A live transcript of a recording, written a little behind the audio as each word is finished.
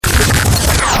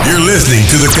You're listening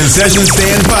to the Concession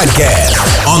Stand Podcast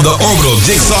on the Orbital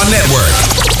Jigsaw Network.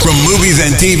 From movies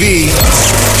and TV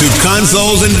to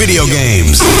consoles and video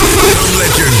games. Come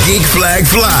let your geek flag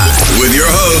fly with your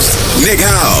hosts, Nick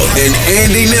Howell and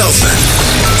Andy Nelson.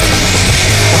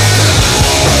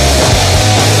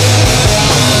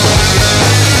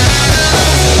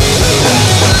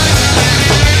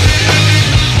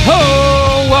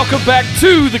 Hello, welcome back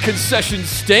to the Concession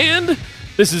Stand.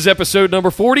 This is episode number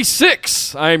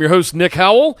 46. I am your host, Nick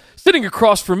Howell. Sitting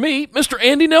across from me, Mr.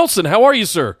 Andy Nelson. How are you,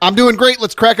 sir? I'm doing great.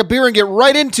 Let's crack a beer and get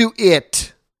right into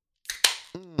it.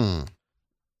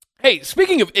 Hey,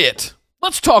 speaking of it,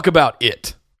 let's talk about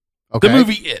It. Okay. The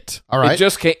movie It. All right.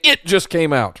 It just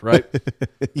came out, right?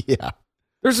 Yeah.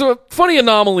 There's a funny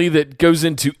anomaly that goes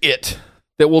into It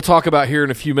that we'll talk about here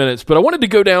in a few minutes, but I wanted to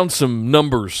go down some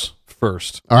numbers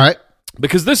first. All right.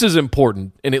 Because this is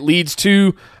important, and it leads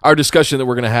to our discussion that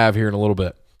we're going to have here in a little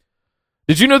bit.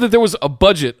 Did you know that there was a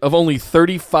budget of only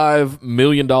 $35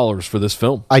 million for this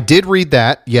film? I did read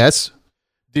that, yes.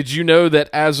 Did you know that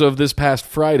as of this past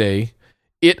Friday,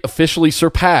 it officially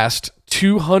surpassed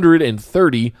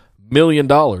 $230 million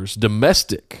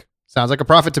domestic? Sounds like a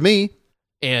profit to me.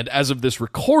 And as of this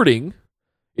recording,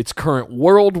 its current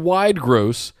worldwide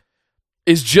gross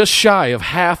is just shy of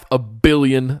 $500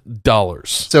 million.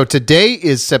 So today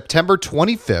is September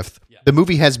 25th. Yeah. The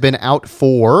movie has been out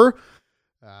for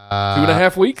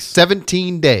 2.5 weeks?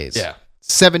 17 days. Yeah.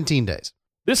 17 days.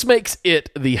 This makes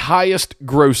it the highest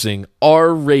grossing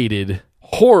R-rated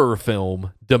horror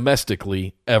film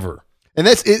domestically ever. And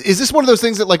is this one of those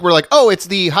things that we're like, oh, it's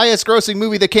the highest grossing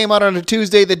movie that came out on a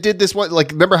Tuesday that did this one?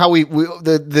 Like, remember how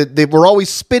they were always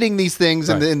spitting these things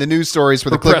right. in the news stories for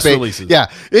the press clickbait. Releases. Yeah,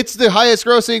 it's the highest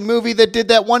grossing movie that did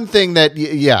that one thing that,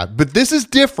 yeah. But this is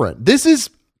different. This is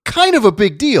kind of a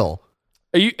big deal.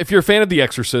 If you're a fan of The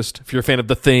Exorcist, if you're a fan of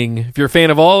The Thing, if you're a fan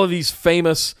of all of these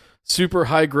famous, super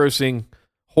high grossing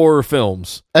horror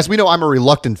films. As we know, I'm a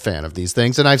reluctant fan of these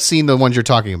things, and I've seen the ones you're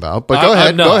talking about. But go ahead.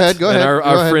 And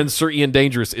our friend Sir Ian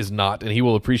Dangerous is not, and he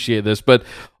will appreciate this. But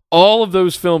all of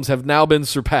those films have now been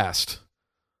surpassed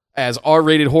as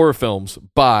R-rated horror films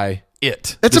by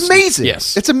It. That's amazing.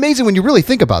 Yes. It's amazing when you really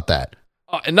think about that.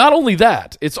 And not only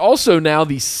that, it's also now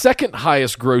the second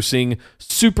highest grossing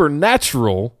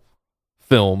supernatural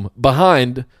film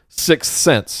behind Sixth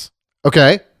Sense.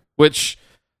 Okay. Which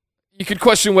you could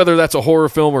question whether that's a horror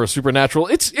film or a supernatural.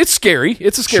 It's scary.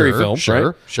 It's a scary film, right?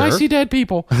 Sure. I see dead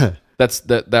people.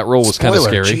 That role was kind of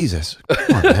scary. Jesus.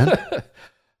 Come on, man.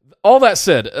 All that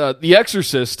said, The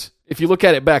Exorcist, if you look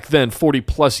at it back then, 40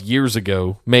 plus years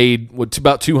ago, made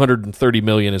about $230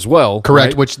 million as well.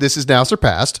 Correct, right? which this is now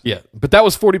surpassed. Yeah, but that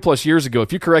was 40 plus years ago.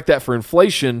 If you correct that for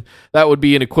inflation, that would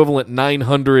be an equivalent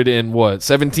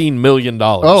 $17 million.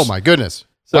 Oh my goodness.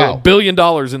 So wow. $1 billion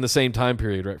in the same time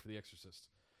period, right, for The Exorcist.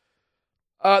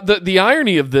 The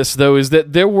irony of this, though, is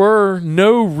that there were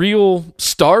no real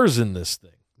stars in this thing.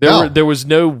 There was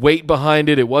no weight behind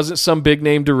it. It wasn't some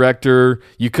big-name director.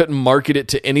 You couldn't market it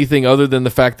to anything other than the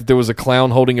fact that there was a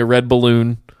clown holding a red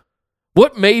balloon.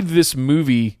 What made this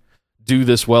movie do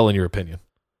this well, in your opinion?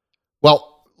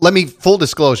 Well, full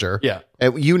disclosure. Yeah.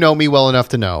 You know me well enough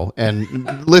to know,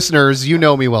 and listeners, you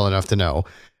know me well enough to know,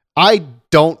 I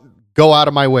don't go out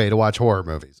of my way to watch horror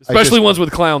movies. Especially ones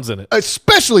with clowns in it.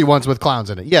 Especially ones with clowns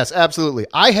in it. Yes, absolutely.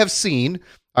 I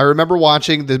remember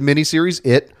watching the miniseries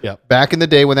It back in the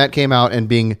day when that came out and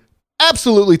being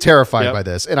absolutely terrified by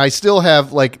this. And I still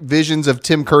have visions of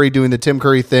Tim Curry doing the Tim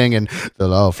Curry thing and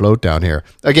the float down here.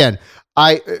 Again,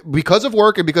 because of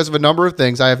work and because of a number of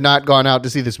things, I have not gone out to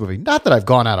see this movie. Not that I've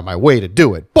gone out of my way to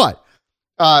do it, but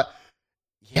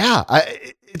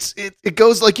it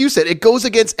goes, like you said, it goes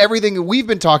against everything that we've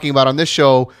been talking about on this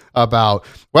show about,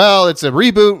 well, it's a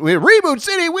reboot. Reboot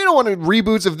City. We don't want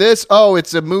reboots of this. Oh,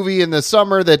 it's a movie in the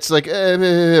summer that's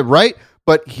right?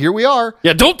 But here we are.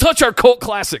 Yeah, don't touch our cult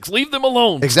classics. Leave them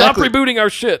alone. Exactly. Stop rebooting our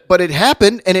shit. But it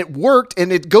happened, and it worked,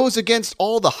 and it goes against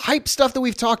all the hype stuff that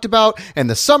we've talked about, and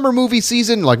the summer movie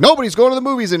season. Nobody's going to the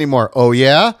movies anymore. Oh,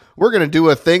 yeah? We're going to do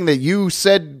a thing that you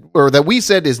said, or that we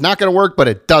said is not going to work, but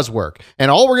it does work.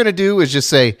 And all we're going to do is just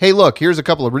say, hey, look, here's a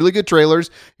couple of really good trailers.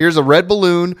 Here's a red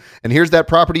balloon, and here's that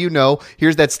property you know.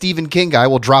 Here's that Stephen King guy.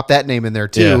 We'll drop that name in there,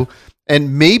 too. Yeah.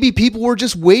 And maybe people were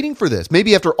just waiting for this.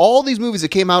 Maybe after all these movies that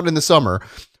came out in the summer,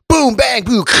 boom, bang,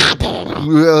 boom,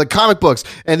 comic books,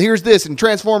 and here's this, and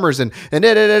Transformers, and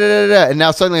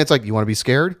now suddenly it's like, you want to be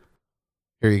scared?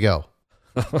 Here you go.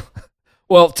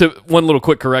 Well, to one little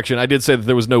quick correction, I did say that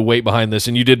there was no weight behind this,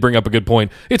 and you did bring up a good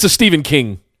point. It's a Stephen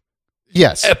King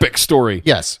epic story.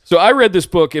 Yes. So I read this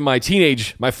book in my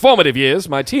formative years,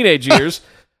 my teenage years.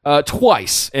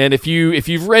 twice. And if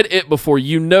you've read it before,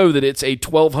 you know that it's a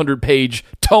 1,200-page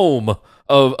tome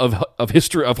of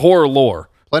history of horror lore.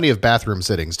 Plenty of bathroom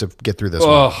sittings to get through this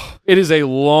one. It is a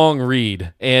long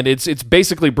read, and it's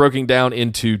basically broken down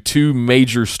into two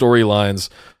major storylines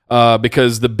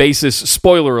because the basis,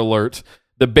 spoiler alert,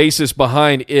 the basis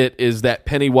behind it is that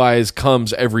Pennywise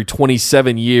comes every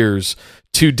 27 years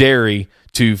to Derry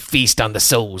to feast on the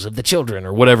souls of the children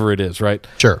or whatever it is, right?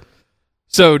 Sure.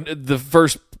 So the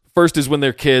first is when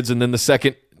they're kids, and then the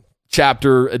second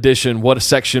chapter, edition,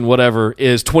 whatever,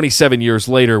 is 27 years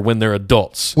later when they're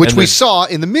adults. Which we saw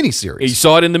in the miniseries. You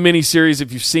saw it in the miniseries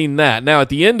if you've seen that. Now, at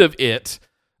the end of it,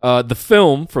 the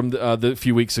film from the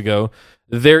few weeks ago,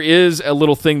 there is a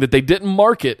little thing that they didn't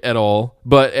market at all,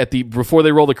 but before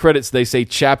they roll the credits, they say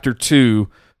Chapter 2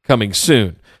 coming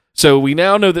soon. So we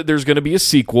now know that there's going to be a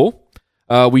sequel.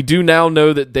 We do now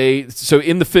know that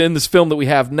in this film that we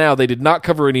have now, they did not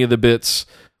cover any of the bits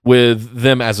with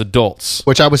them as adults.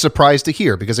 Which I was surprised to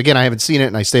hear, because again, I haven't seen it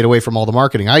and I stayed away from all the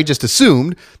marketing. I just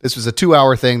assumed this was a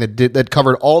 2-hour thing that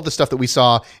covered all the stuff that we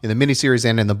saw in the miniseries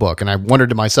and in the book. And I wondered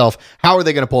to myself, how are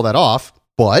they going to pull that off?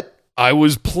 But I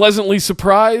was pleasantly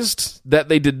surprised that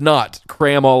they did not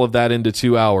cram all of that into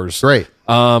 2 hours. Great.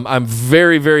 I'm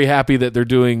very, very happy that they're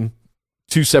doing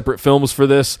 2 separate films for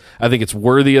this. I think it's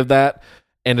worthy of that.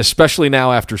 And especially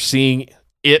now after seeing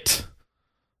it,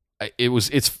 it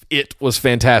was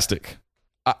fantastic.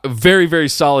 A very, very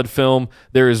solid film.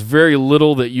 There is very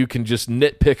little that you can just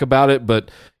nitpick about it,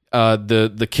 but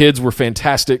the kids were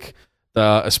fantastic.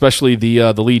 Especially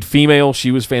the lead female, she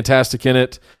was fantastic in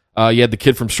it. You had the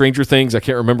kid from Stranger Things, I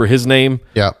can't remember his name.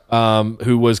 Yeah.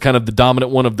 Who was kind of the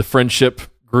dominant one of the friendship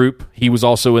group. He was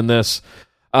also in this.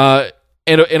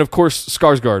 And of course,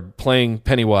 Skarsgård playing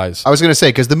Pennywise. I was going to say,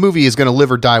 because the movie is going to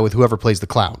live or die with whoever plays the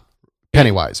clown.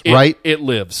 Pennywise, right? It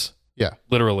lives. Yeah.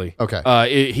 Literally.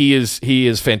 Okay. He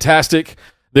is fantastic.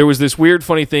 There was this weird,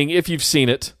 funny thing. If you've seen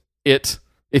it, that's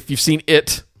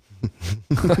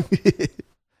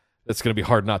going to be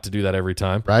hard not to do that every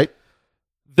time. Right.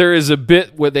 There is a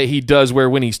bit that he does where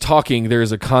when he's talking, there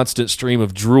is a constant stream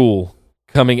of drool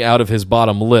coming out of his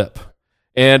bottom lip.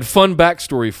 And fun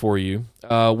backstory for you,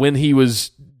 when he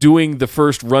was doing the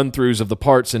first run-throughs of the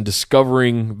parts and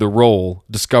discovering the role,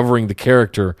 discovering the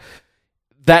character,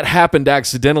 that happened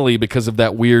accidentally because of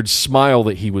that weird smile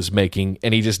that he was making,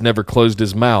 and he just never closed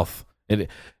his mouth. And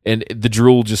the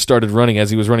drool just started running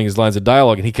as he was running his lines of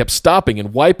dialogue, and he kept stopping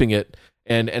and wiping it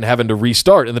and having to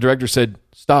restart. And the director said,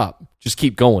 "Stop. Just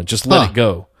keep going. Just let it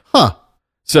go." Huh.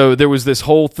 So there was this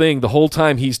whole thing. The whole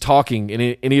time he's talking, in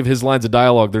any of his lines of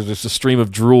dialogue, there's just a stream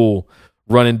of drool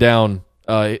running down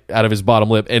out of his bottom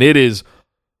lip. And it is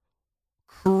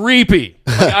creepy.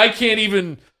 Like, I can't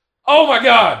even... Oh, my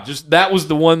God. Just that was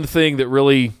the one thing that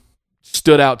really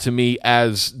stood out to me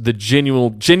as the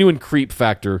genuine creep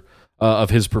factor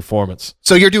of his performance.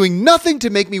 So you're doing nothing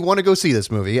to make me want to go see this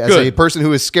movie as a person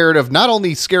who is scared of not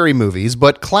only scary movies,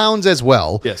 but clowns as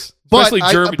well. Yes. Especially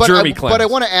Jeremy clowns. But I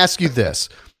want to ask you this.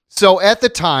 So at the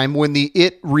time when the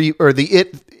It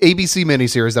ABC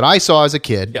miniseries that I saw as a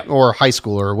kid or high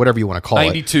school or whatever you want to call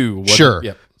 92, it. Sure.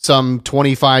 Yep. Some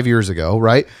 25 years ago,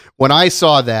 right? When I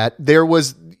saw that,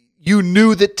 you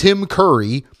knew that Tim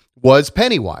Curry was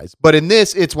Pennywise. But in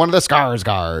this, it's one of the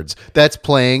Skarsgårds that's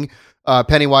playing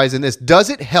Pennywise in this. Does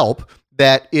it help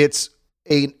that it's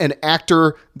an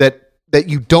actor that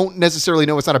you don't necessarily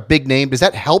know? It's not a big name. Does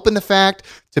that help in the fact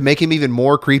to make him even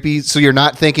more creepy? So you're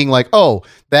not thinking like, oh,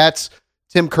 that's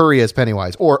Tim Curry as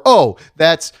Pennywise, or oh,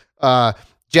 that's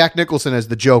Jack Nicholson as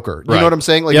the Joker. You know what I'm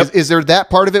saying? Like, is there that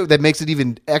part of it that makes it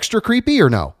even extra creepy, or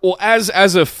no? Well, as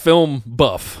a film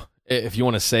buff, if you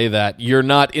want to say that, you're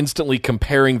not instantly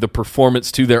comparing the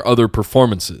performance to their other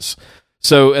performances.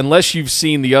 So unless you've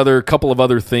seen the other couple of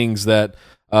other things that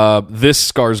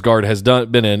this Skarsgård has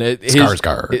been in,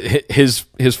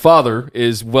 his father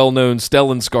is well-known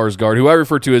Stellan Skarsgård, who I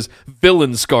refer to as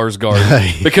Villain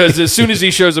Skarsgård, because as soon as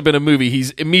he shows up in a movie,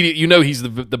 he's immediate. You know, he's the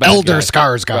bad Elder guy.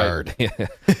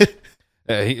 Skarsgård.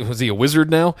 Right. Was he a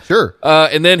wizard now? Sure.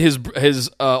 And then his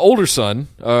older son,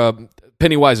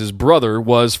 Pennywise's brother,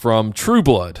 was from True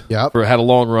Blood. Yep. Had a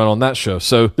long run on that show.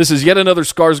 So this is yet another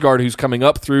Skarsgård who's coming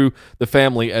up through the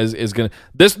family is going to...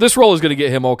 This role is going to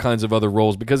get him all kinds of other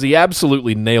roles because he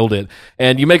absolutely nailed it.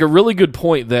 And you make a really good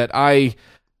point that I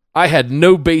had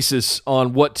no basis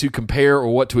on what to compare or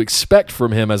what to expect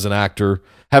from him as an actor,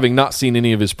 having not seen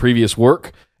any of his previous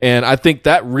work. And I think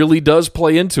that really does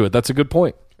play into it. That's a good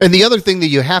point. And the other thing that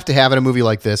you have to have in a movie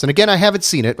like this, and again, I haven't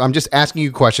seen it, I'm just asking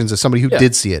you questions as somebody who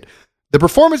did see it. The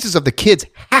performances of the kids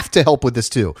have to help with this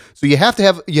too. So you have to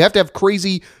have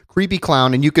crazy, creepy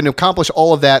clown, and you can accomplish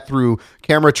all of that through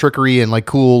camera trickery and like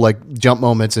cool like jump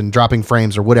moments and dropping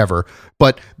frames or whatever.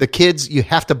 But the kids, you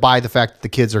have to buy the fact that the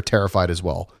kids are terrified as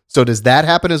well. So does that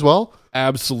happen as well?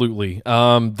 Absolutely.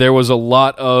 There was a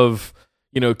lot of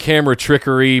camera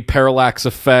trickery, parallax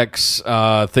effects,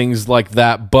 things like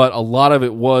that. But a lot of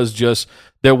it was just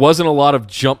there wasn't a lot of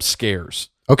jump scares.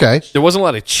 Okay. There wasn't a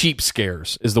lot of cheap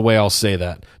scares, is the way I'll say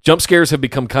that. Jump scares have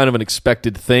become kind of an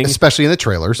expected thing. Especially in the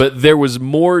trailers. But there was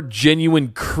more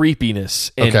genuine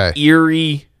creepiness and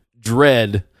eerie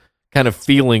dread kind of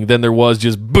feeling than there was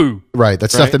just boo. Right.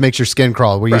 That stuff that makes your skin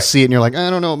crawl, where you see it and you're like, I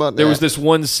don't know about that. There was this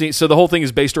one scene. So the whole thing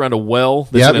is based around a well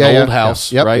that's in an old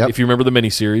house, right? If you remember the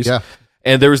miniseries. Yeah.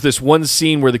 And there was this one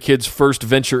scene where the kids first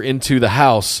venture into the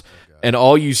house, and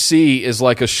all you see is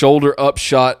like a shoulder up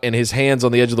shot and his hands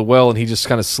on the edge of the well, and he just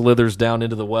kind of slithers down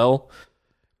into the well.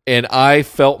 And I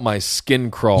felt my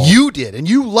skin crawl. You did, and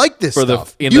you like this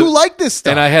stuff. You like this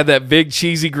stuff. And I had that big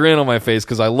cheesy grin on my face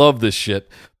because I love this shit.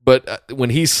 But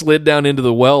when he slid down into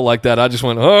the well like that, I just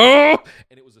went, oh!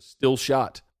 And it was a still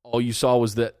shot. All you saw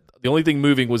was that the only thing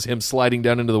moving was him sliding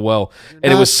down into the well.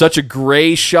 And it was such a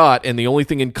gray shot, and the only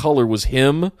thing in color was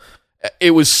him.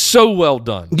 It was so well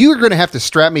done. You are going to have to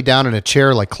strap me down in a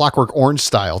chair like Clockwork Orange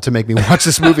style to make me watch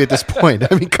this movie at this point.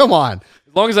 I mean, come on.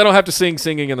 As long as I don't have to sing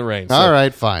Singing in the Rain. So. All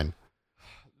right, fine.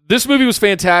 This movie was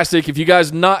fantastic. If you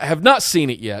guys have not seen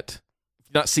it yet,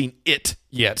 this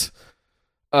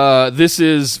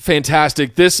is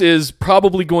fantastic. This is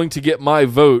probably going to get my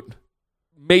vote,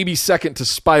 maybe second to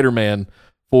Spider-Man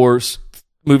for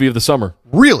movie of the summer.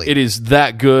 Really? It is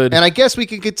that good. And I guess we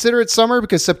can consider it summer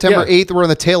because September 8th, we're on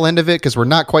the tail end of it because we're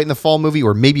not quite in the fall movie,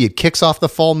 or maybe it kicks off the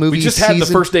fall movie We just season. had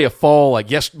the first day of fall,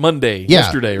 like yesterday,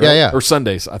 right? Yeah. Or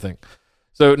Sundays, I think.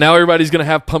 So now everybody's going to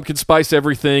have pumpkin spice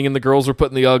everything, and the girls are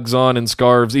putting the Uggs on and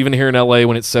scarves, even here in LA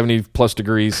when it's 70 plus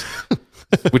degrees,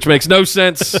 which makes no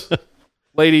sense.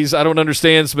 Ladies, I don't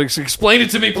understand, so explain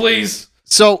it to me, please.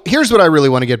 So here's what I really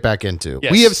want to get back into.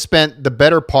 Yes. We have spent the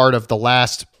better part of the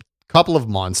last couple of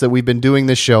months that we've been doing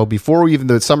this show before even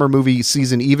the summer movie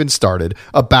season even started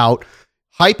about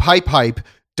hype.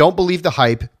 Don't believe the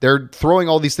hype. They're throwing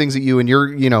all these things at you, and you're,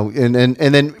 and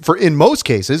then in most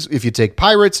cases, if you take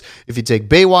Pirates, if you take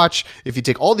Baywatch, if you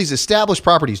take all these established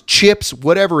properties, Chips,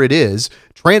 whatever it is,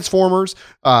 Transformers,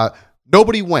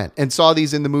 nobody went and saw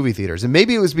these in the movie theaters. And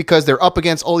maybe it was because they're up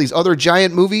against all these other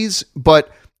giant movies,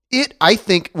 but it, I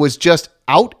think, was just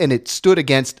out and it stood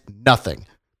against nothing.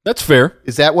 That's fair.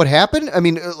 Is that what happened? I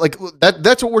mean, like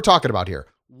that's what we're talking about here.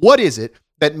 What is it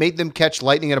that made them catch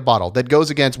lightning in a bottle that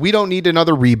goes against, we don't need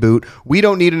another reboot. We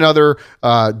don't need another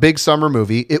big summer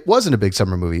movie. It wasn't a big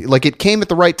summer movie. Like, it came at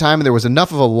the right time and there was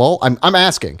enough of a lull. I'm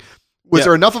asking, was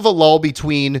there enough of a lull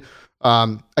between,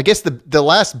 I guess the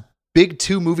last big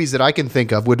two movies that I can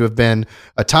think of would have been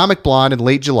Atomic Blonde in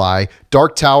late July.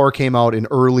 Dark Tower came out in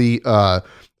early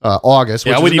August,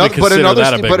 which was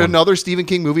another Stephen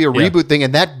King movie, a reboot thing,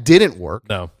 and that didn't work.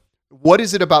 No. What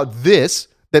is it about this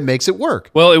that makes it work?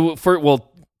 Well,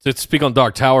 to speak on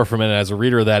Dark Tower for a minute, as a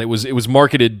reader of that, it was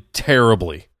marketed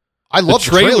terribly. I love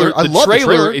the trailer. I love the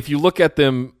trailer. If you look at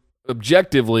them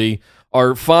objectively,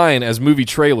 are fine as movie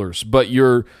trailers, but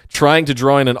you're trying to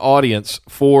draw in an audience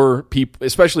for people,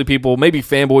 especially people, maybe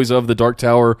fanboys of the Dark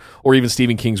Tower or even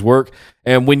Stephen King's work.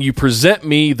 And when you present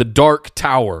me the Dark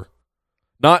Tower,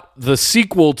 not the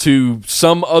sequel to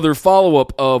some other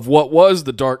follow-up of what was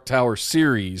the Dark Tower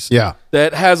series,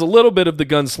 that has a little bit of the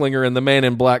Gunslinger and the Man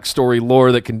in Black story lore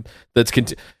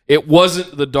it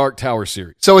wasn't the Dark Tower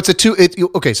series. So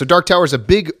so Dark Tower is a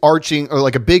big arching, or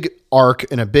like a big arc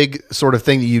and a big sort of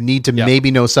thing that you need to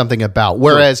maybe know something about.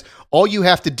 Whereas all you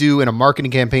have to do in a marketing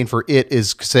campaign for it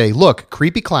is say, look,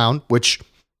 creepy clown, which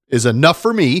is enough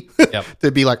for me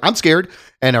to be like, I'm scared,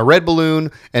 and a red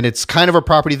balloon, and it's kind of a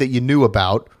property that you knew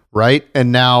about, right?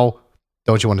 And now,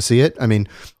 don't you want to see it? I mean,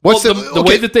 the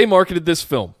way that they marketed this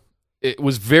film, it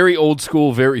was very old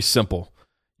school, very simple.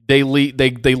 They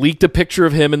leaked a picture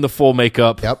of him in the full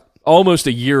makeup almost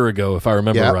a year ago, if I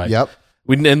remember right.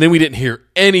 And then we didn't hear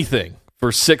anything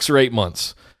for 6 or 8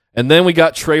 months. And then we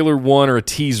got trailer 1 or a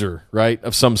teaser, right,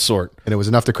 of some sort. And it was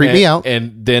enough to creep me out.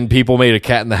 And then people made a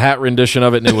Cat in the Hat rendition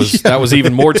of it, and it was that was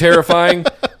even more terrifying.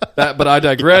 But I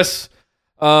digress.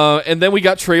 And then we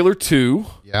got trailer 2.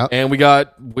 Yeah. And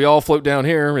we all float down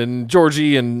here, and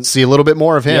Georgie, and see a little bit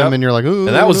more of him, and you're like, ooh.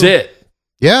 And that was it.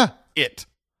 Yeah. It.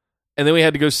 And then we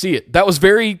had to go see it. That was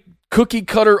very cookie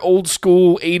cutter, old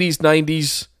school, 80s,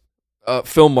 90s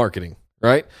film marketing,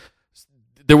 right?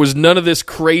 There was none of this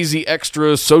crazy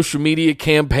extra social media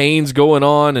campaigns going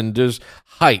on and just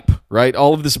hype, right?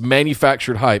 All of this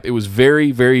manufactured hype. It was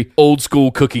very, very old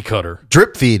school cookie cutter.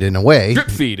 Drip feed in a way.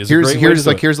 Drip feed is here's a great way to do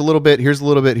it. here's a little bit, here's a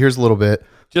little bit, here's a little bit.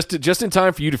 Just in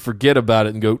time for you to forget about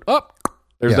it and go,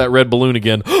 there's that red balloon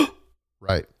again.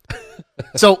 Right.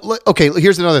 So, okay,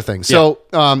 here's another thing. So,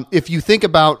 if you think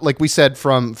about, like we said,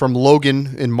 from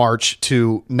Logan in March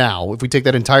to now, if we take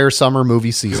that entire summer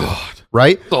movie season,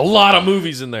 right? There's a lot of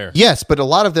movies in there. Yes, but a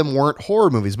lot of them weren't horror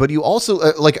movies. But you also,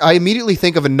 I immediately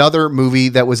think of another movie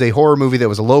that was a horror movie that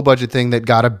was a low budget thing that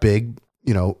got a big,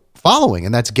 following,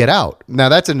 and that's Get Out. Now,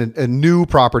 that's a new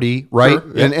property, right?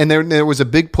 Sure, yeah. And there was a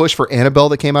big push for Annabelle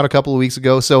that came out a couple of weeks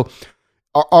ago. So,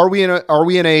 are we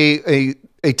in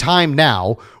a time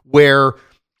now where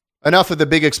enough of the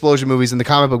big explosion movies and the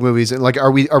comic book movies, and like,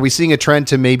 are we seeing a trend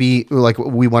to maybe like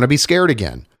we want to be scared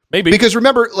again? Maybe, because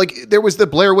remember, like, there was the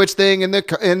Blair Witch thing and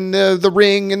the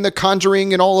Ring and the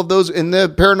Conjuring and all of those, and the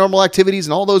Paranormal Activities,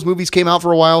 and all those movies came out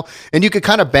for a while, and you could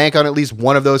kind of bank on at least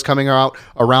one of those coming out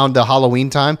around the Halloween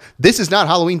time. This is not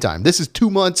Halloween time. This is 2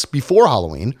 months before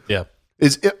Halloween. Yeah.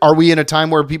 Are we in a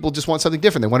time where people just want something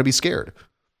different? They want to be scared.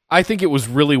 I think it was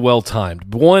really well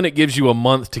timed. One, it gives you a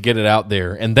month to get it out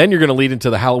there, and then you're going to lead into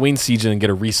the Halloween season and get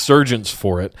a resurgence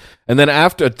for it. And then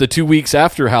after the 2 weeks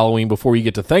after Halloween, before you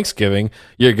get to Thanksgiving,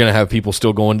 you're going to have people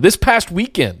still going. This past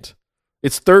weekend,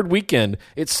 its third weekend,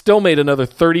 it still made another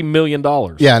 $30 million.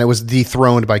 Yeah, and it was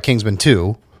dethroned by Kingsman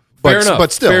 2. Fair enough.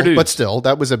 But still,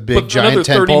 that was a big, giant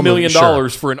another $30 million sure.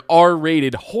 for an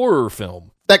R-rated horror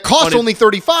film. That cost only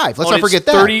 $35. Let's not forget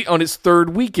that. On its third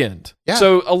weekend. Yeah.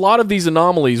 So a lot of these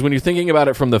anomalies, when you're thinking about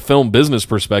it from the film business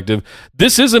perspective,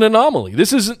 this is an anomaly.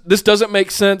 This doesn't make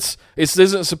sense. It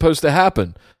isn't supposed to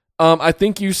happen. I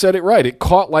think you said it right. It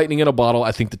caught lightning in a bottle.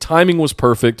 I think the timing was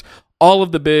perfect. All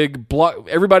of the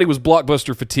everybody was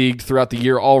blockbuster fatigued throughout the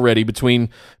year already between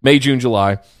May, June,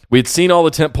 July. We had seen all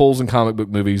the tent poles in comic book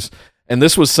movies, and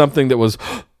this was something that was...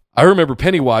 I remember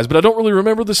Pennywise, but I don't really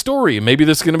remember the story. Maybe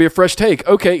this is going to be a fresh take.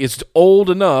 Okay, it's old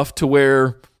enough to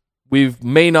where we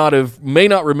may not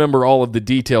remember all of the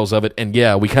details of it, and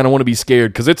yeah, we kind of want to be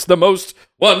scared because it's the most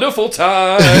wonderful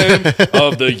time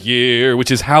of the year, which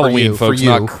is Halloween, folks,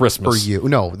 not Christmas. For you,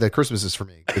 no, the Christmas is for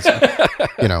me.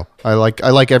 I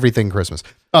like everything Christmas.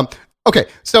 Okay,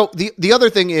 so the other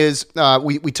thing is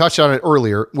we touched on it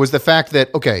earlier, was the fact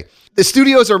that the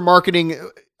studios are marketing.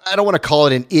 I don't want to call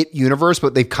it an It universe,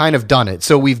 but they've kind of done it.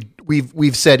 So we've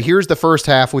said, here's the first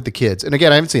half with the kids. And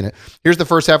again, I haven't seen it. Here's the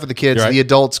first half with the kids, right. The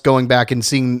adults going back and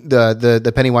seeing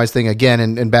the Pennywise thing again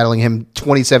and battling him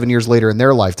 27 years later in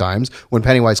their lifetimes when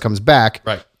Pennywise comes back.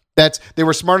 Right. They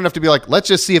were smart enough to be like, let's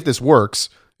just see if this works.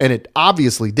 And it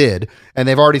obviously did. And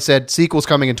they've already said sequel's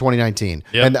coming in 2019.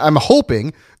 Yep. And I'm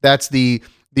hoping that's the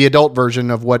adult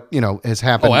version of what, has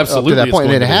happened up to that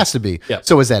point. And it has to be. Yep.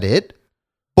 So is that it?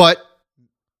 But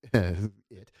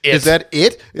is that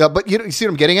it? Yeah, but you see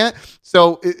what I'm getting at?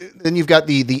 So then you've got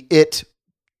the It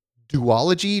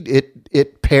duology,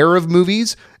 it pair of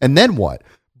movies, and then what?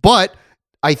 But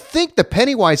I think the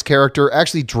Pennywise character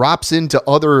actually drops into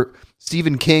other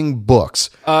Stephen King books.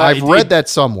 I've read that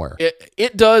somewhere.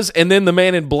 It does, and then the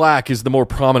Man in Black is the more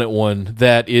prominent one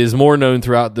that is more known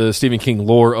throughout the Stephen King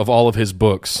lore of all of his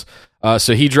books.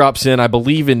 So he drops in, I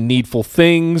believe, in Needful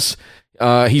Things.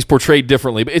 He's portrayed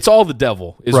differently, but it's all the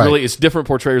devil. It's different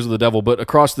portrayals of the devil, but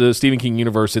across the Stephen King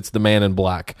universe, it's the Man in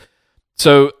Black.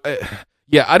 So,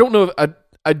 I don't know.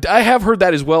 I have heard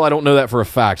that as well. I don't know that for a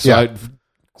fact. So,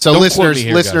 so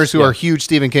listeners who are huge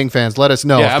Stephen King fans, let us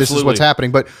know if this is what's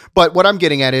happening. But what I'm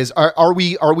getting at is, are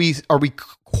we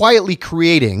quietly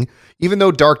creating? Even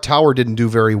though Dark Tower didn't do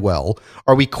very well,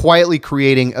 are we quietly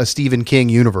creating a Stephen King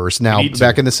universe now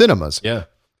back in the cinemas? Yeah.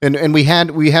 And we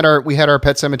had our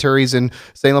Pet Cemeteries and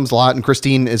Salem's Lot and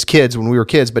Christine as kids when we were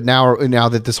kids, but now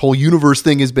that this whole universe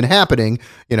thing has been happening,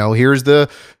 is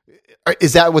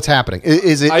that what's happening?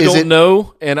 I don't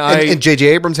know. And J.J.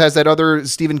 Abrams has that other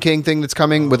Stephen King thing that's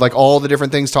coming with like all the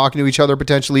different things talking to each other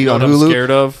potentially on Hulu. I'm scared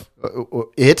of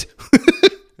it.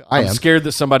 I'm scared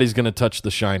that somebody's going to touch The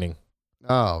Shining.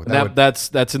 Oh,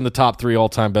 that's in the top 3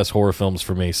 all-time best horror films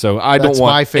for me. So I don't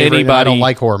want my favorite. Anybody. I don't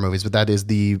like horror movies, but that is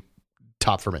the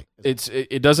top for me.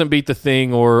 It doesn't beat The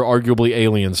Thing or arguably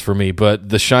Aliens for me, but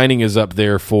The Shining is up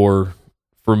there for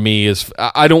me.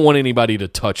 I don't want anybody to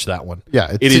touch that one.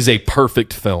 Yeah, it is a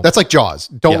perfect film. That's like Jaws.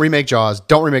 Don't remake Jaws.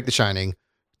 Don't remake The Shining.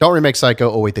 Don't remake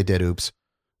Psycho. Oh wait, they did. Oops.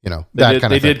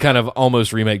 They did kind of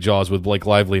almost remake Jaws with Blake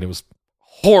Lively, and it was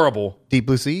horrible. Deep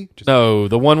Blue Sea? No,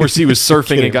 the one where she was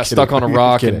surfing and got stuck on a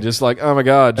rock and just like, oh my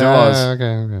God, Jaws.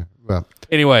 Okay. Well,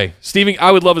 anyway,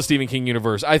 I would love a Stephen King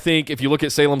universe. I think if you look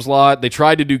at Salem's Lot, they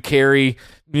tried to do Carrie.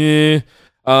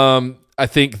 I I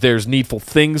think there's Needful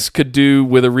Things could do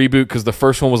with a reboot because the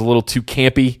first one was a little too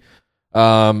campy.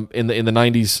 In the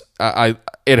 90s,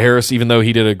 Ed Harris, even though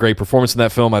he did a great performance in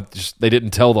that film, they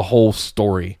didn't tell the whole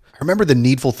story. I remember the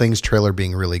Needful Things trailer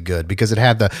being really good because it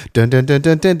had the dun dun dun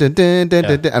dun dun dun dun dun.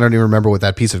 I don't even remember what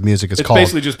that piece of music is called. It's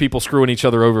basically just people screwing each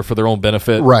other over for their own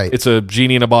benefit. Right. It's a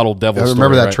genie in a bottle devil story. I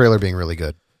remember that trailer being really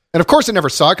good. And of course I never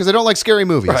saw it because I don't like scary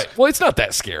movies. Right. Well, it's not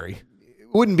that scary. It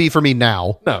wouldn't be for me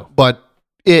now. No. But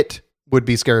it would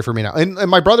be scary for me now. And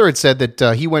my brother had said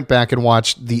that he went back and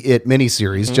watched the It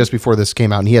miniseries just before this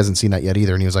came out, and he hasn't seen that yet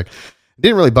either. And he was like, it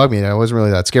didn't really bug me, and I wasn't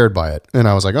really that scared by it. And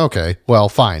I was like, okay, well,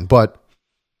 fine. But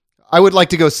I would like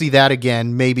to go see that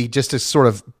again, maybe just to sort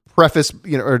of preface,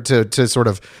 or to sort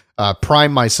of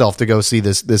prime myself to go see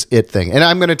this It thing. And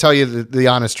I'm going to tell you the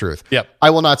honest truth. Yep. I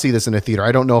will not see this in a theater.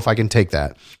 I don't know if I can take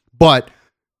that. But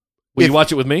will you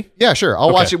watch it with me? Yeah, sure.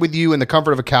 I'll watch it with you in the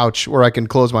comfort of a couch where I can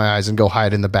close my eyes and go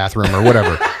hide in the bathroom or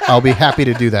whatever. I'll be happy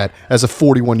to do that as a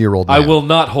 41-year-old man. I will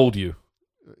not hold you.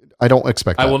 I don't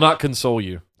expect that. I will not console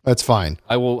you. That's fine.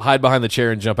 I will hide behind the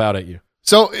chair and jump out at you.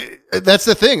 So that's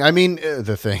the thing. I mean,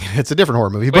 it's a different horror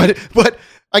movie, but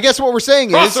I guess what we're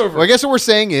saying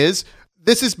is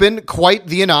this has been quite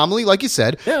the anomaly, like you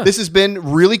said. Yeah. This has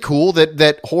been really cool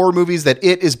that horror movies, that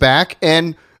It is back,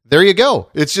 and there you go.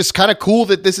 It's just kind of cool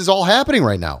that this is all happening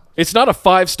right now. It's not a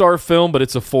 5-star film, but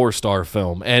it's a 4-star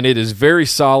film, and it is very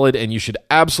solid, and you should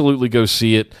absolutely go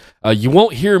see it. You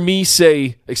won't hear me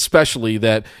say, especially,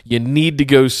 that you need to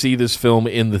go see this film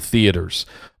in the theaters.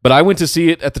 But I went to see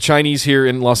it at the Chinese here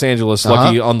in Los Angeles,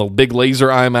 lucky on the big laser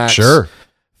IMAX. Sure.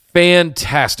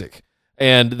 Fantastic.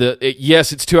 And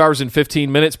yes, it's 2 hours and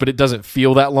 15 minutes, but it doesn't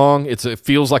feel that long. It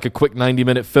feels like a quick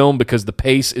 90-minute film because the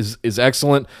pace is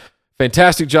excellent.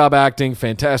 Fantastic job acting,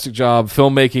 fantastic job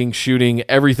filmmaking, shooting.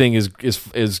 Everything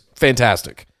is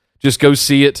fantastic. Just go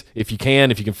see it if you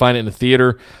can find it in the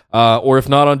theater, or if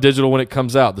not on digital when it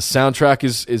comes out. The soundtrack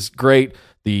is great.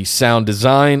 The sound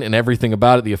design and everything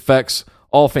about it, the effects,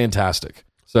 all fantastic.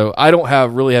 So I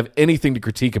don't really have anything to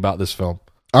critique about this film.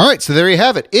 All right, so there you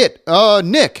have it. It.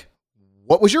 Nick,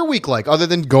 what was your week like other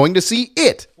than going to see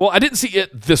It? Well, I didn't see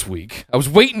It this week. I was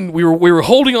waiting. We were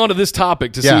holding on to this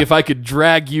topic to see if I could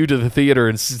drag you to the theater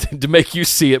and to make you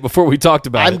see it before we talked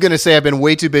about it. I'm going to say I've been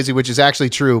way too busy, which is actually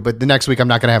true, but the next week I'm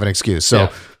not going to have an excuse. So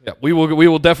yeah, we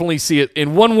will definitely see it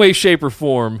in one way, shape, or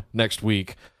form next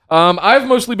week. I've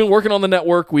mostly been working on the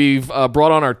network. We've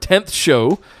brought on our 10th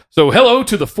show. So hello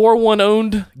to the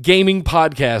 4-1-owned gaming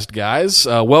podcast, guys.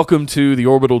 Welcome to the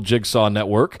Orbital Jigsaw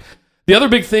Network. The other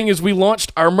big thing is we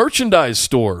launched our merchandise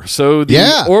store. So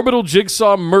the Orbital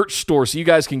Jigsaw merch store. So you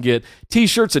guys can get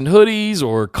t-shirts and hoodies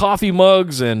or coffee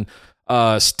mugs and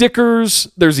stickers.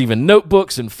 There's even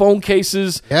notebooks and phone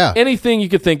cases. Yeah. Anything you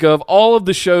could think of. All of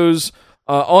the shows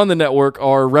on the network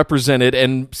are represented,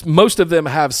 and most of them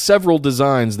have several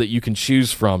designs that you can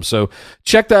choose from. So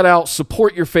check that out.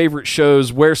 Support your favorite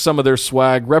shows. Wear some of their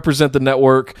swag. Represent the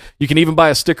network. You can even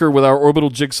buy a sticker with our Orbital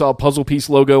Jigsaw puzzle piece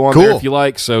logo on there if you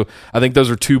like. So I think those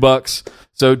are $2.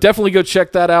 So definitely go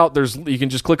check that out. You can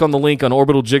just click on the link on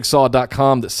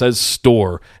orbitaljigsaw.com that says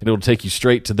store, and it'll take you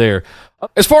straight to there.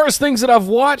 As far as things that I've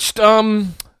watched,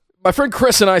 my friend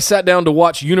Chris and I sat down to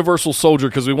watch Universal Soldier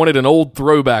because we wanted an old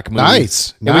throwback movie.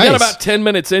 Nice. And we got about 10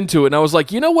 minutes into it, and I was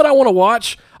like, you know what I want to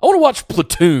watch? I want to watch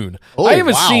Platoon. Oh, I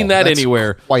haven't seen that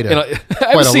anywhere. I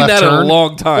haven't seen that in a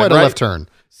long time. Quite a left turn.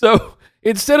 So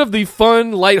instead of the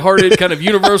fun, lighthearted kind of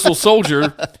Universal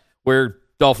Soldier, where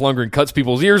Dolph Lundgren cuts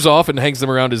people's ears off and hangs them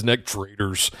around his neck,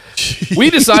 traitors, we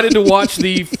decided to watch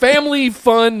the family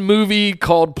fun movie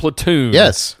called Platoon.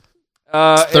 Yes.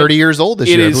 It's 30 years old this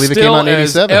year. I believe it came out in 87.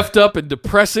 It's still as effed up and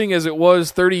depressing as it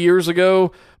was 30 years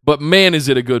ago, but man, is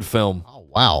it a good film. Oh,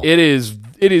 wow.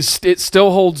 It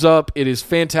still holds up. It is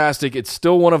fantastic. It's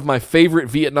still one of my favorite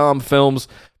Vietnam films,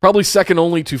 probably second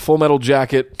only to Full Metal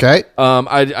Jacket. Okay.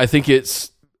 I think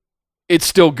it's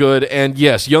still good. And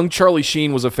yes, young Charlie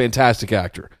Sheen was a fantastic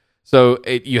actor. So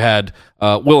you had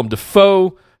Willem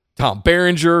Dafoe, Tom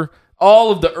Berenger,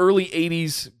 all of the early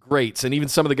 80s greats, and even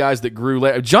some of the guys that grew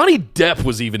later. Johnny Depp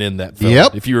was even in that film,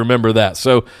 if you remember that.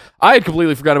 So I had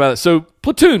completely forgotten about it. So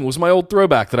Platoon was my old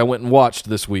throwback that I went and watched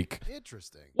this week.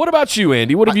 Interesting. What about you,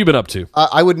 Andy? What have you been up to?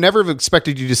 I would never have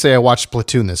expected you to say I watched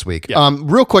Platoon this week. Yeah.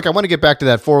 Real quick, I want to get back to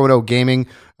that 410 gaming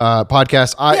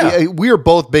podcast. We are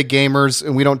both big gamers,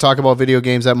 and we don't talk about video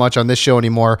games that much on this show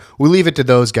anymore. We leave it to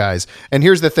those guys. And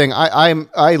here's the thing: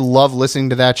 I love listening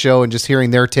to that show and just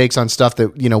hearing their takes on stuff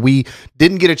that we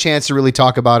didn't get a chance to really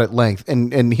talk about at length.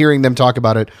 And hearing them talk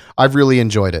about it, I've really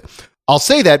enjoyed it. I'll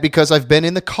say that because I've been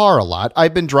in the car a lot.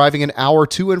 I've been driving an hour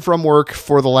to and from work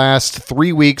for the last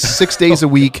 3 weeks, 6 days a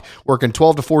week, working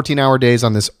 12 to 14-hour days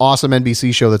on this awesome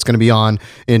NBC show that's going to be on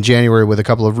in January with a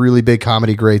couple of really big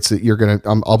comedy greats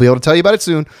that I'll be able to tell you about it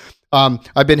soon.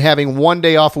 I've been having 1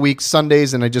 day off a week,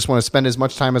 Sundays, and I just want to spend as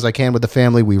much time as I can with the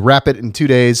family. We wrap it in 2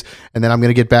 days, and then I'm going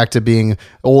to get back to being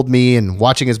old me and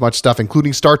watching as much stuff,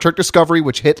 including Star Trek Discovery,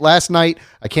 which hit last night.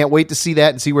 I can't wait to see that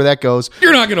and see where that goes.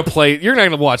 You're not going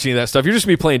to watch any of that stuff. You're just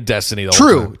going to be playing Destiny the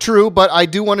whole time. True, but I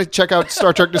do want to check out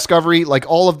Star Trek Discovery. Like,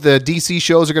 all of the DC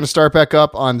shows are going to start back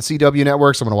up on the CW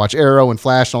networks. I'm going to watch Arrow and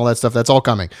Flash and all that stuff. That's all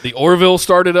coming. The Orville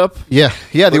started up. Yeah,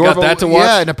 the Orville. That to watch.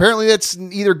 Yeah, and apparently that's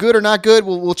either good or not good.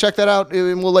 We'll check that out,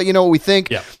 and we'll let you know what we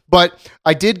think. Yeah. But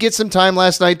I did get some time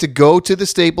last night to go to the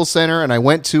Staples Center, and I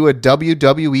went to a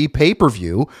WWE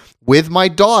pay-per-view with my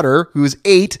daughter, who's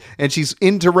 8, and she's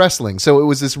into wrestling. So it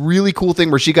was this really cool thing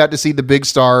where she got to see the big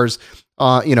stars,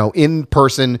 in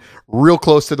person, real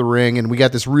close to the ring, and we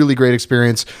got this really great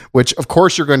experience, which of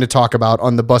course you're going to talk about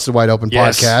on the Busted Wide Open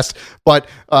podcast. But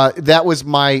that was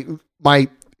my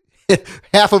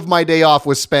half of my day off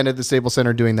was spent at the Staples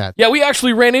Center doing that. Yeah, we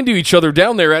actually ran into each other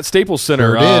down there at Staples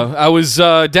Center. Sure did. I was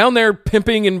down there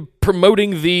pimping and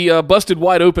promoting the Busted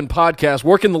Wide Open podcast,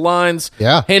 working the lines,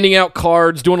 handing out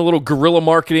cards, doing a little guerrilla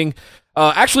marketing.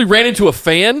 Actually ran into a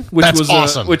fan, which That's was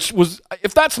awesome. Which was,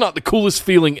 if that's not the coolest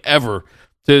feeling ever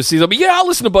to see somebody. Yeah, I'll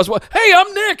listen to Busted. Hey,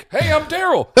 I'm Nick. Hey, I'm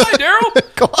Daryl. Hi, Daryl.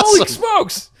 Awesome. Holy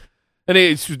smokes. And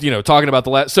it's, talking about the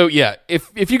last. So, yeah,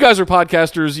 if you guys are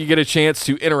podcasters, you get a chance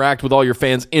to interact with all your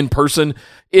fans in person.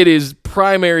 It is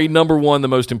primary, number one, the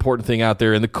most important thing out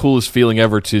there and the coolest feeling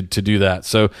ever to do that.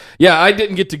 So, yeah, I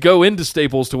didn't get to go into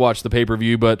Staples to watch the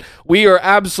pay-per-view, but we are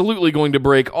absolutely going to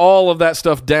break all of that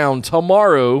stuff down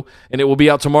tomorrow, and it will be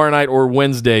out tomorrow night or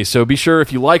Wednesday. So be sure,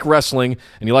 if you like wrestling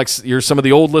and you're some of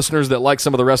the old listeners that like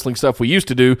some of the wrestling stuff we used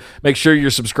to do, make sure you're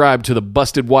subscribed to the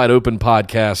Busted Wide Open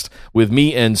podcast with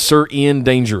me and Sir Ian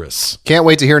Dangerous. Can't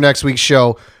wait to hear next week's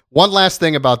show. One last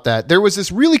thing about that. There was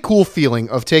this really cool feeling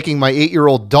of taking my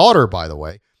 8-year-old daughter, by the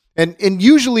way. And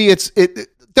usually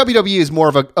WWE is more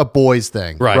of a boys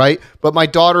thing, right? But my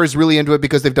daughter is really into it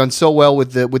because they've done so well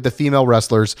with the female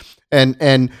wrestlers.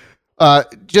 And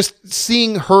just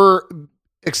seeing her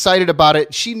excited about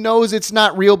it. She knows it's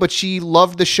not real, but she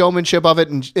loved the showmanship of it.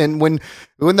 And when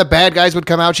the bad guys would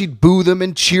come out, she'd boo them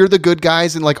and cheer the good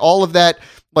guys and like all of that.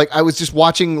 Like, I was just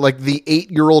watching like the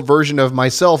 8-year-old version of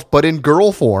myself, but in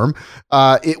girl form.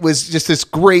 It was just this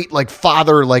great like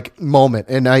father like moment,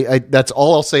 and I that's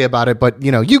all I'll say about it. But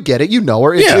you get it, you know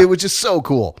her. It was just so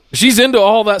cool. She's into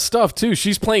all that stuff too.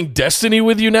 She's playing Destiny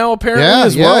with you now, apparently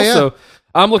as well. Yeah. So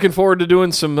I'm looking forward to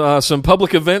doing some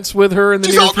public events with her in the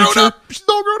near future. She's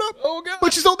all grown up. Oh god,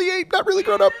 but she's only 8, not really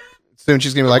grown up. Soon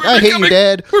she's gonna be like, I hate you,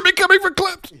 Dad. We're becoming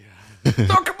verklempt.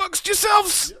 Talk amongst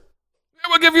yourselves.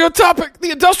 We'll give you a topic.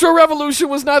 The Industrial Revolution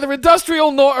was neither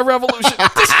industrial nor a revolution.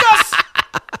 Discuss!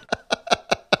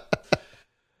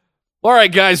 All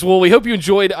right, guys. Well, we hope you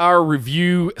enjoyed our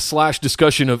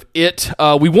review/discussion of It.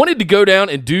 We wanted to go down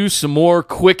and do some more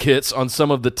quick hits on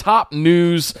some of the top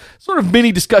news, sort of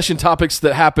mini discussion topics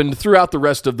that happened throughout the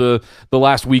rest of the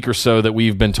last week or so that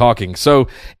we've been talking. So,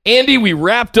 Andy, we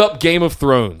wrapped up Game of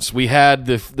Thrones. We had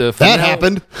the finale. That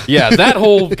happened. Yeah, that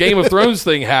whole Game of Thrones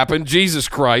thing happened. Jesus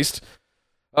Christ.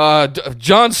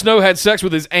 Jon Snow had sex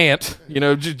with his aunt.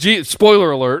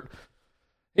 Spoiler alert.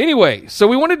 Anyway, so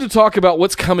we wanted to talk about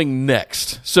what's coming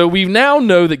next. So we now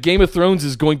know that Game of Thrones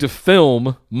is going to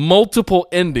film multiple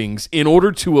endings in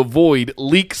order to avoid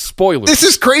leak spoilers. This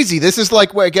is crazy. This is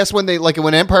like, I guess when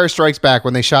Empire Strikes Back,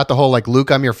 when they shot the whole like Luke,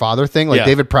 I'm your father thing,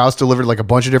 David Prowse delivered like a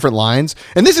bunch of different lines.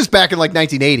 And this is back in like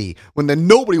 1980 when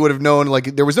nobody would have known,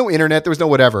 like there was no internet, there was no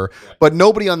whatever, but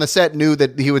nobody on the set knew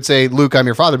that he would say, Luke, I'm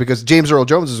your father, because James Earl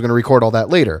Jones was going to record all that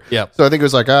later. Yeah. So I think it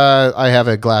was like, I have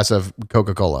a glass of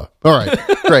Coca-Cola. All right.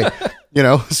 Great.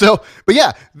 But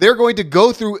yeah, they're going to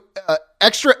go through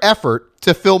extra effort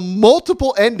to film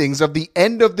multiple endings of the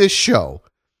end of this show,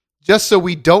 just so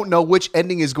we don't know which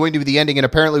ending is going to be the ending, and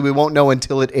apparently we won't know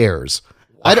until it airs.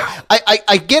 Wow.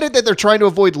 I get it that they're trying to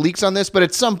avoid leaks on this, but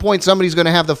at some point somebody's going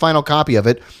to have the final copy of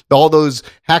it. All those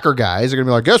hacker guys are going to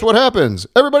be like, guess what happens?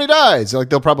 Everybody dies. Like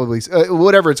they'll probably,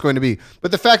 whatever it's going to be.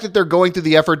 But the fact that they're going through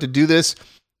the effort to do this,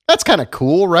 that's kind of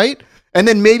cool, right? And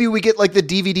then maybe we get like the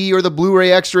DVD or the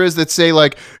Blu-ray extras that say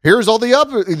like, here's all the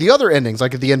other endings,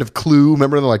 like at the end of Clue.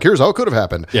 Remember, they're like, here's how it could have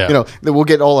happened. Yeah. Then we'll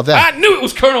get all of that. I knew it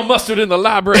was Colonel Mustard in the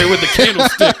library with the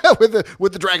candlestick.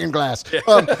 with the dragon glass. Yeah,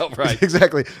 right.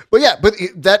 Exactly. But yeah,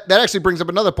 that actually brings up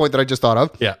another point that I just thought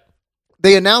of. Yeah.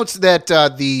 They announced that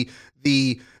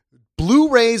the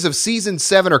Blu-rays of season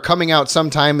 7 are coming out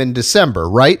sometime in December,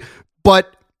 right?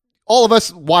 But all of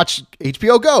us watch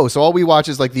HBO Go, so all we watch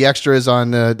is like the extras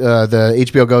on the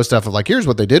HBO Go stuff of like, here's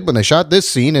what they did when they shot this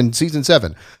scene in season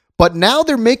 7. But now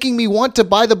they're making me want to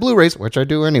buy the Blu-rays, which I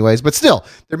do anyways, but still,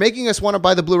 they're making us want to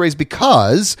buy the Blu-rays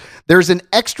because there's an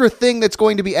extra thing that's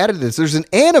going to be added to this. There's an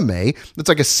anime that's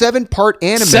like a 7-part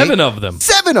anime. 7 of them.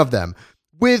 7 of them.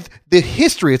 With the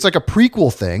history, it's like a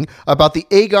prequel thing about the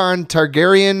Aegon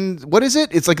Targaryen. What is it?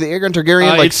 It's like the Aegon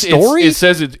Targaryen story. It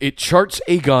says it charts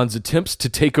Aegon's attempts to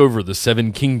take over the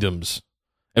 7 kingdoms,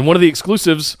 and one of the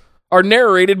exclusives are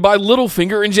narrated by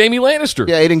Littlefinger and Jaime Lannister.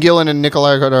 Yeah, Aidan Gillen and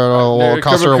Nikolai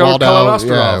Coster-Waldau.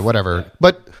 Yeah, whatever.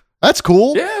 But that's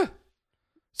cool. Yeah.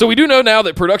 So we do know now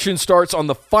that production starts on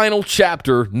the final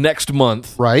chapter next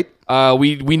month. Right.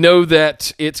 We know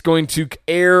that it's going to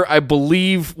air, I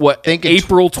believe,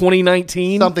 April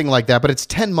 2019? Something like that, but it's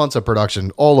 10 months of production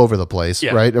all over the place,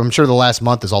 right? I'm sure the last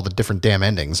month is all the different damn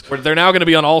endings. They're now going to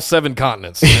be on all 7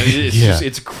 continents.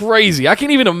 It's crazy. I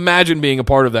can't even imagine being a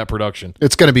part of that production.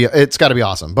 It's got to be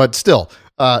awesome. But still,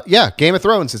 Game of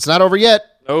Thrones, it's not over yet.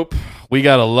 Nope. We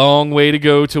got a long way to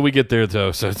go till we get there,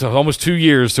 though. So it's almost 2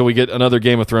 years till we get another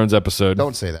Game of Thrones episode.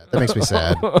 Don't say that. That makes me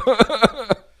sad.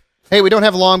 Hey, we don't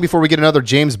have long before we get another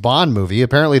James Bond movie.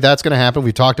 Apparently that's going to happen.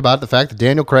 We talked about the fact that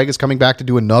Daniel Craig is coming back to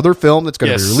do another film that's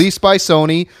going to be released by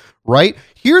Sony, right?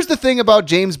 Here's the thing about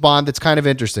James Bond that's kind of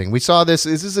interesting. We saw this.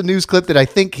 This is a news clip that I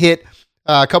think hit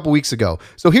a couple weeks ago.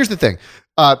 So here's the thing.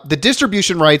 The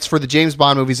distribution rights for the James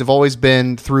Bond movies have always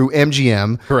been through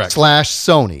MGM /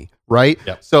 Sony, right?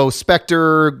 Yep. So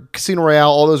Spectre, Casino Royale,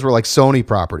 all those were like Sony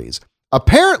properties.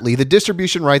 Apparently, the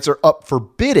distribution rights are up for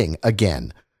bidding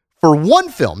again. For one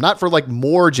film, not for like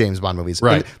more James Bond movies.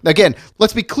 Right. And again,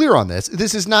 let's be clear on this.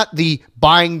 This is not the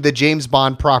buying the James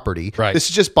Bond property. Right. This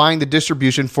is just buying the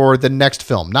distribution for the next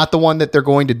film, not the one that they're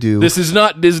going to do. This is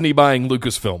not Disney buying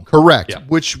Lucasfilm. Correct. Yeah.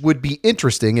 Which would be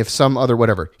interesting if some other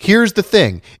whatever. Here's the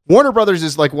thing. Warner Brothers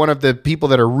is like one of the people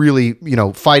that are really,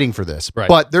 fighting for this. Right.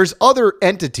 But there's other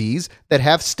entities that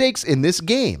have stakes in this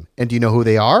game. And do you know who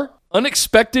they are?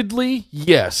 Unexpectedly,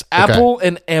 yes. Apple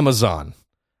and Amazon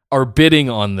are bidding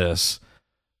on this.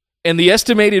 And the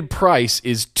estimated price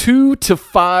is $2 to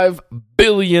 $5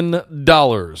 billion.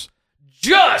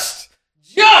 Just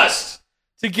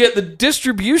to get the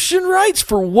distribution rights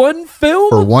for one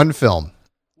film? For one film.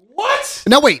 What?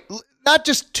 Now wait, not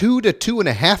just $2 to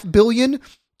 $2.5 billion,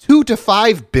 $2 to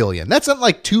 $5 billion. That's not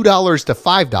like $2 to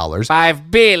 $5.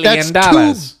 $5 billion. That's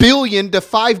 $2 billion to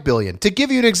 $5 billion. To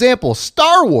give you an example,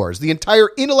 Star Wars, the entire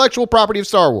intellectual property of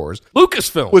Star Wars,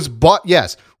 Lucasfilm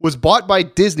was bought by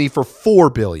Disney for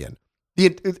 $4 billion.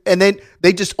 And then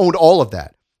they just owned all of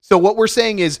that. So what we're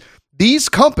saying is these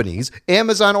companies,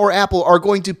 Amazon or Apple, are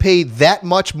going to pay that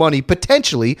much money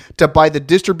potentially to buy the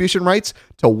distribution rights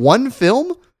to one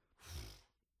film?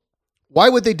 Why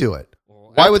would they do it?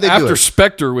 Why would they do it? After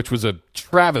Spectre, which was a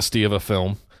travesty of a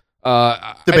film.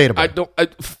 Debatable.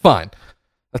 Fine.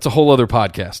 That's a whole other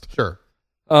podcast. Sure.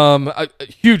 A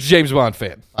huge James Bond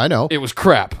fan. I know. It was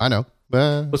crap. I know.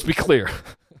 Let's be clear.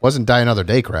 Wasn't Die Another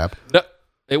Day crap. No,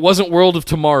 it wasn't World of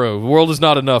Tomorrow. World is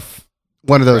not enough.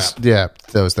 One of those,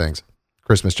 those things.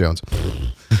 Christmas Jones.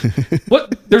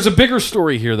 There's a bigger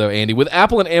story here, though, Andy. With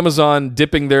Apple and Amazon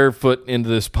dipping their foot into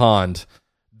this pond,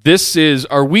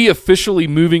 are we officially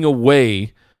moving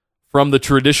away from the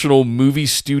traditional movie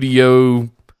studio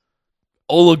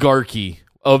oligarchy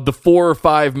of the 4 or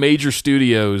 5 major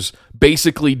studios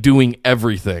basically doing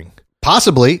everything?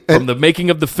 Possibly. From the making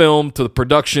of the film to the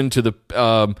production to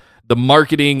the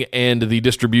marketing and the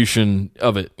distribution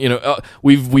of it.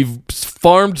 We've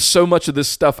farmed so much of this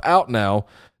stuff out now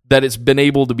that it's been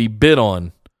able to be bid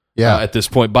on at this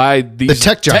point by these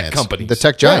tech companies. The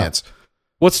tech giants. Yeah.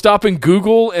 What's stopping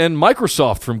Google and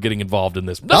Microsoft from getting involved in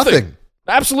this? Nothing.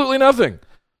 Absolutely nothing.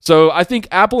 So I think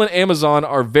Apple and Amazon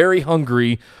are very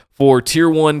hungry for tier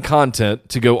 1 content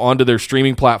to go onto their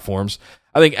streaming platforms.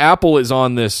 I think Apple is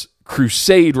on this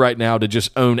crusade right now to just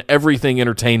own everything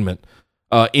entertainment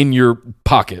in your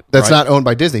pocket. That's not owned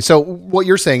by Disney. So what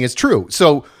you're saying is true.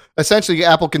 So essentially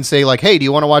Apple can say like, hey, do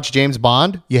you want to watch James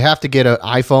Bond? You have to get an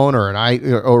iPhone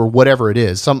or whatever it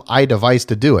is, some iDevice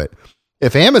to do it.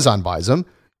 If Amazon buys them,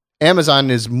 Amazon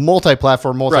is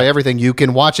multi-platform, everything. You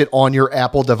can watch it on your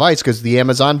Apple device because the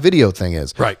Amazon video thing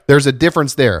is. Right. There's a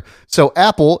difference there. So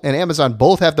Apple and Amazon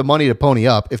both have the money to pony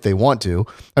up if they want to.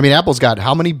 I mean, Apple's got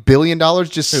how many $1 billion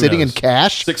just sitting in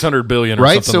cash? $600 billion or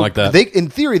something like that.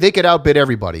 In theory, they could outbid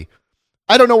everybody.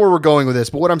 I don't know where we're going with this,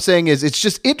 but what I'm saying is it's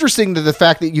just interesting to the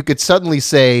fact that you could suddenly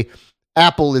say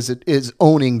Apple is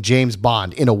owning James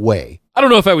Bond in a way. I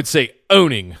don't know if I would say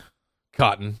owning.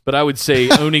 Cotton, but I would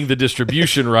say owning the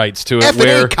distribution rights to it.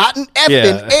 F&A, Cotton,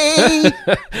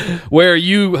 F&A. Where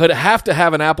you would have to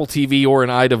have an Apple TV or an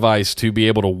iDevice to be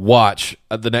able to watch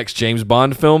the next James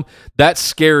Bond film. That's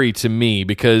scary to me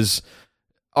because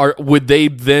would they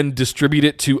then distribute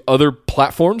it to other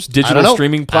platforms, digital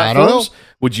streaming platforms? I don't know.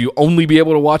 Would you only be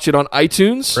able to watch it on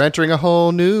iTunes? We're entering a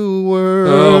whole new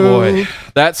world. Oh boy,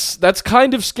 that's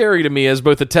kind of scary to me as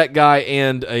both a tech guy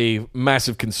and a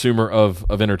massive consumer of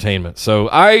entertainment. So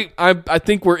I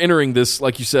think we're entering this,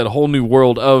 like you said, a whole new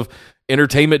world of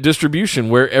entertainment distribution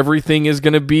where everything is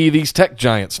going to be these tech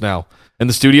giants now, and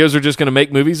the studios are just going to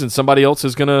make movies, and somebody else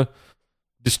is going to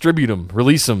distribute them,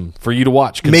 release them for you to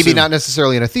watch. Consume. Maybe not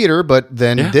necessarily in a theater, but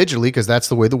then digitally, because that's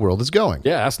the way the world is going.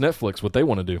 Yeah, ask Netflix what they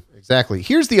want to do. Exactly.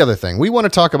 Here's the other thing. We want to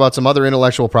talk about some other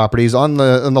intellectual properties on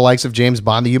the likes of James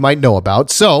Bond that you might know about.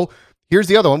 So here's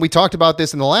the other one. We talked about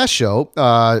this in the last show.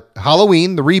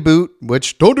 Halloween, the reboot,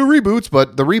 which don't do reboots,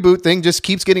 but the reboot thing just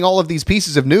keeps getting all of these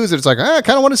pieces of news that it's like, I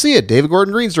kind of want to see it. David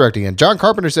Gordon Green's directing it. John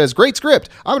Carpenter says, great script.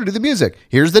 I'm going to do the music.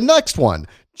 Here's the next one.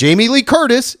 Jamie Lee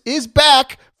Curtis is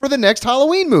back for the next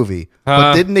Halloween movie.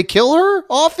 But didn't they kill her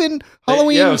off in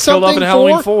Halloween? Yeah, killed off in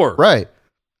Halloween 4. Right.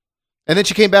 And then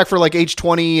she came back for like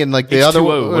H20 and like the H2O, other,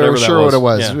 whatever that was. What it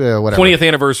was. Yeah. Whatever. 20th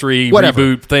anniversary Whatever.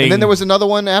 reboot thing. And then there was another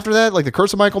one after that, like The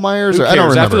Curse of Michael Myers. Who I don't cares?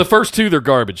 remember. After the first two, they're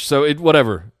garbage. So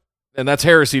whatever. And that's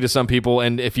heresy to some people.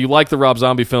 And if you like the Rob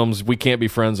Zombie films, we can't be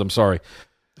friends. I'm sorry.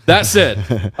 That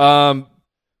said,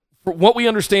 for what we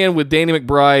understand with Danny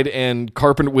McBride and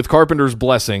with Carpenter's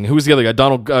blessing, who's the other guy?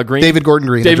 Donald Green? David Gordon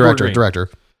Green, the director.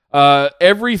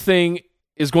 Everything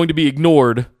is going to be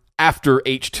ignored after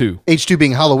H2. H2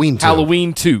 being Halloween 2.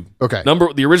 Halloween 2. Okay.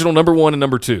 The original number 1 and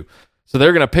number 2. So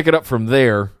they're going to pick it up from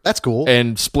there. That's cool.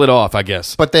 And split off, I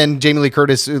guess. But then Jamie Lee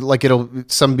Curtis, like it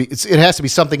has to be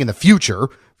something in the future.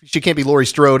 She can't be Laurie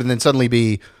Strode and then suddenly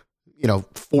be,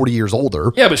 40 years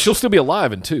older. Yeah, but she'll still be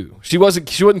alive in 2. She wasn't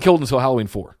killed until Halloween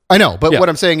 4. I know, but what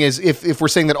I'm saying is if we're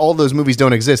saying that all those movies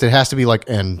don't exist, it has to be like,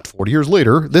 and 40 years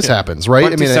later, this happens, right?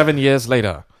 27 years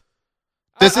later.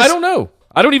 I don't know.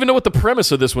 I don't even know what the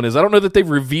premise of this one is. I don't know that they've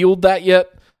revealed that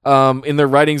yet in their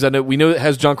writings. We know it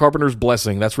has John Carpenter's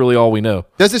blessing. That's really all we know.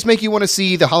 Does this make you want to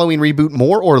see the Halloween reboot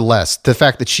more or less? The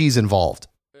fact that she's involved?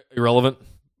 Irrelevant.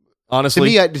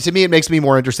 Honestly, to me, it makes me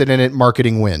more interested in it.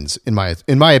 Marketing wins, in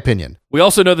my opinion. We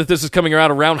also know that this is coming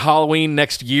out around Halloween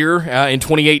next year in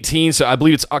 2018. So I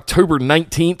believe it's October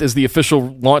 19th is the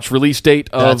official launch release date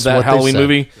of that Halloween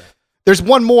movie. There's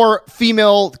one more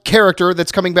female character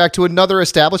that's coming back to another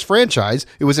established franchise.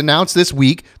 It was announced this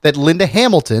week that Linda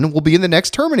Hamilton will be in the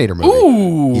next Terminator movie.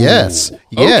 Ooh, yes.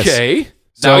 Okay.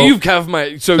 So, now you've have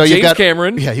James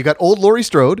Cameron. Yeah, you got old Laurie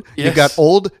Strode. Yes. You got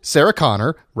old Sarah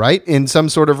Connor, right? In some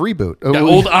sort of reboot. Yeah,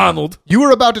 old Arnold. You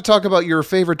were about to talk about your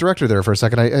favorite director there for a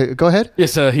second. Go ahead.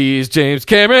 Yes, he's James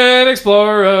Cameron,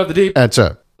 explorer of the deep.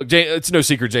 It's no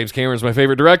secret James Cameron's my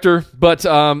favorite director, but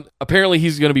apparently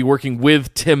he's going to be working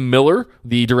with Tim Miller,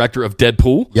 the director of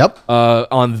Deadpool. Yep.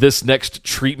 On this next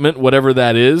treatment, whatever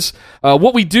that is.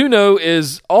 What we do know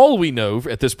is, all we know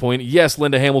at this point, yes,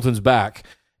 Linda Hamilton's back.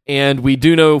 And we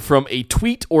do know from a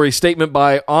tweet or a statement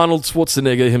by Arnold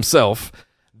Schwarzenegger himself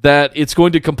that it's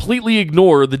going to completely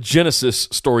ignore the Genesis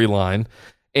storyline,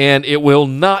 and it will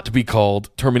not be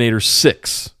called Terminator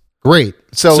 6. Great.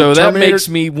 So that makes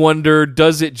me wonder,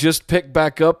 does it just pick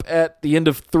back up at the end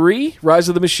of 3, Rise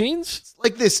of the Machines?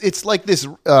 It's like this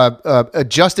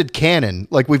adjusted canon.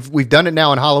 Like we've done it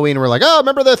now in Halloween, and we're like,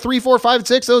 remember the 3, 4, 5,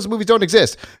 6? Those movies don't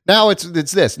exist. Now it's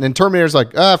this. And then Terminator's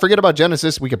like, forget about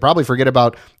Genesis. We could probably forget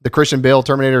about the Christian Bale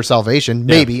Terminator Salvation.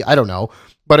 Maybe. Yeah. I don't know.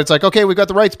 But it's like, okay, we got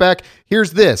the rights back.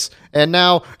 Here's this. And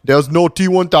now there's no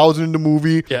T-1000 in the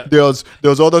movie. Yeah. There's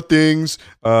other things.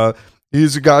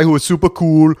 He's a guy who was super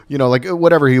cool, like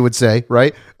whatever he would say,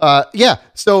 right?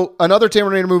 So another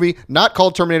Terminator movie, not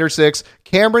called Terminator 6.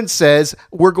 Cameron says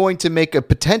we're going to make a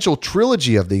potential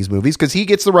trilogy of these movies because he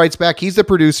gets the rights back. He's the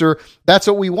producer. That's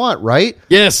what we want, right?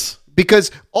 Yes.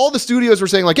 Because all the studios were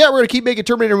saying, like, we're going to keep making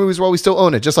Terminator movies while we still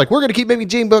own it. Just like we're going to keep making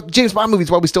James Bond movies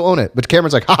while we still own it. But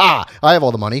Cameron's like, I have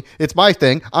all the money. It's my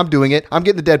thing. I'm doing it. I'm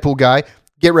getting the Deadpool guy.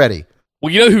 Get ready.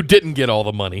 Well, you know who didn't get all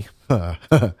the money?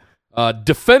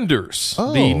 Defenders,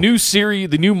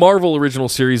 the new Marvel original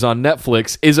series on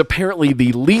Netflix, is apparently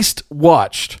the least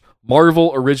watched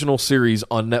Marvel original series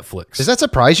on Netflix. Does that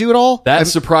surprise you at all? That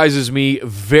surprises me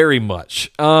very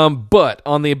much. But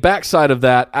on the backside of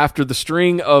that, after the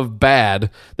string of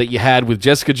bad that you had with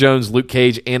Jessica Jones, Luke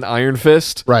Cage, and Iron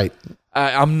Fist, right?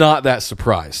 I'm not that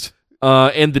surprised.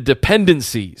 And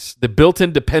the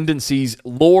built-in dependencies,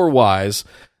 lore-wise,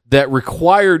 that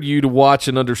required you to watch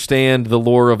and understand the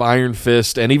lore of Iron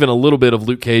Fist and even a little bit of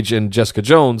Luke Cage and Jessica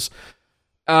Jones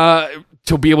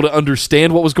to be able to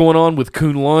understand what was going on with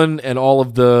Kunlun and all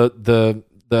of the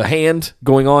hand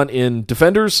going on in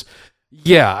Defenders.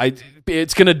 Yeah,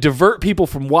 it's going to divert people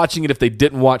from watching it if they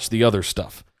didn't watch the other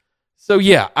stuff. So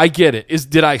yeah, I get it.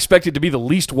 Did I expect it to be the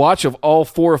least watch of all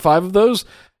 4 or 5 of those?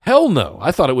 Hell no.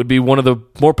 I thought it would be one of the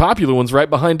more popular ones right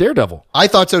behind Daredevil. I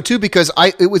thought so too, because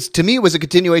it was a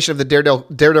continuation of the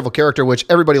Daredevil character, which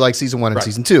everybody likes season 1 and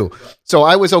season 2. So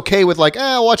I was okay with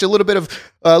I'll watch a little bit of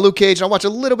Luke Cage and I'll watch a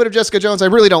little bit of Jessica Jones. I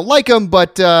really don't like them,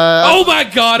 but oh my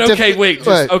God. Okay, wait.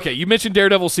 Okay, you mentioned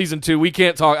Daredevil season 2. We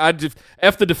can't talk.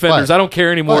 F the Defenders. What? I don't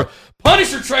care anymore. What?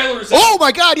 Punisher trailer is out. Oh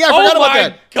my God. Yeah, I forgot about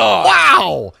that.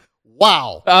 God.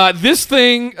 Wow. This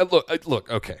thing, look,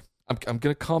 okay. I'm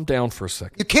going to calm down for a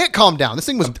second. You can't calm down. This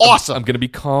thing was awesome. I'm going to be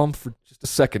calm for just a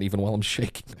second, even while I'm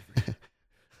shaking.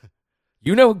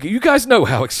 You guys know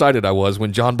how excited I was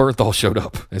when Jon Bernthal showed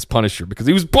up as Punisher, because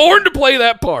he was born to play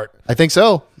that part. I think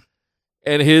so.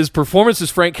 And his performance as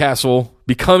Frank Castle,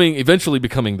 eventually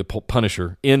becoming the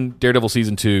Punisher in Daredevil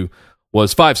Season 2,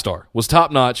 was 5-star, was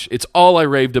top-notch. It's all I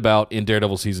raved about in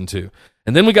Daredevil Season 2.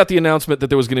 And then we got the announcement that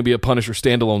there was going to be a Punisher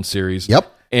standalone series.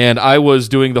 Yep. And I was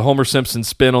doing the Homer Simpson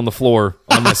spin on the floor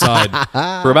on my side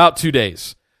for about 2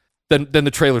 days. Then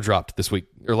the trailer dropped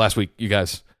last week, you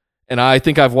guys. And I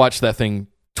think I've watched that thing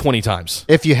 20 times.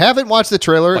 If you haven't watched the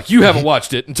trailer... you haven't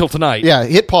watched it until tonight. Yeah,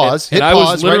 hit pause. Hit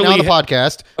pause right now on the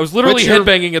podcast. I was literally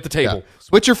headbanging at the table. Yeah.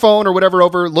 Switch your phone or whatever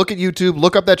over, look at YouTube,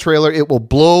 look up that trailer. It will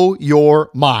blow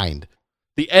your mind.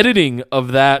 The editing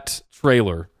of that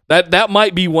trailer... That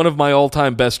might be one of my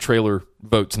all-time best trailer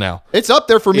votes now. It's up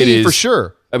there for me, for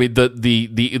sure. I mean,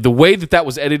 the way that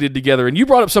was edited together, and you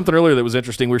brought up something earlier that was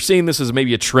interesting. We're seeing this as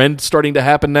maybe a trend starting to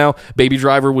happen now. Baby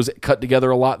Driver was cut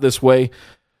together a lot this way.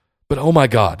 But oh my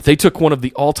God, they took one of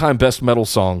the all-time best metal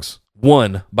songs,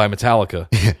 One by Metallica,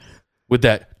 with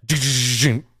that.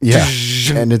 Yeah,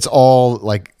 and it's all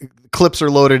clips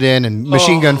are loaded in and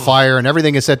machine gun fire, and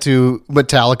everything is set to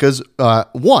Metallica's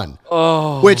One.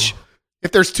 Oh. Which...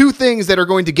 if there's 2 things that are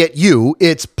going to get you,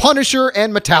 it's Punisher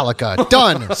and Metallica.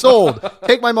 Done. Sold.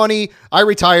 Take my money. I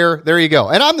retire. There you go.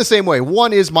 And I'm the same way.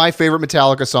 One is my favorite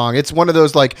Metallica song. It's one of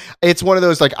those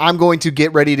I'm going to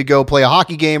get ready to go play a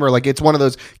hockey game, or it's one of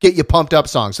those get you pumped up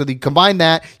songs. So you combine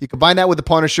that with the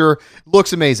Punisher,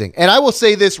 looks amazing. And I will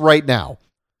say this right now.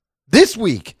 This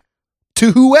week,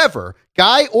 to whoever,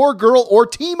 guy or girl or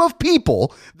team of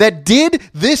people that did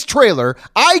this trailer,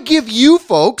 I give you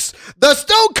folks the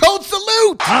Stone Cold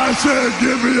salute. I said,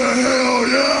 give me a hell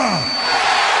yeah.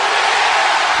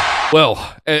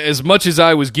 Well, as much as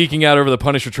I was geeking out over the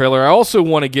Punisher trailer, I also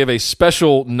want to give a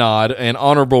special nod and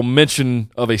honorable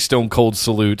mention of a Stone Cold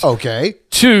salute. Okay.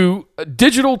 To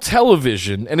digital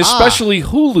television, and especially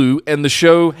Hulu and the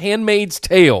show Handmaid's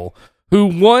Tale, who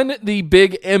won the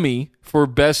big Emmy for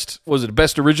best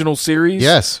original series?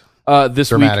 Yes. This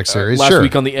dramatic week, series. Last sure.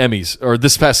 week on the Emmys, or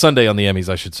this past Sunday on the Emmys,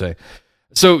 I should say.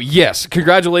 So yes,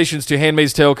 congratulations to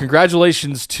Handmaid's Tale,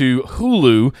 congratulations to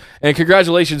Hulu, and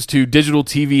congratulations to digital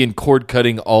TV and cord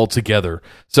cutting all together.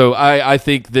 So I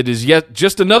think that is yet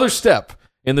just another step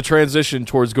in the transition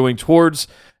towards going towards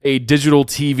a digital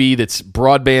TV that's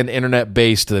broadband internet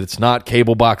based, that it's not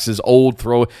cable boxes,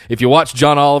 if you watch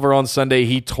John Oliver on Sunday,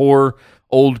 he tore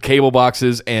old cable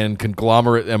boxes and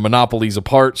conglomerate and monopolies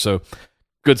apart. So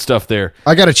good stuff there.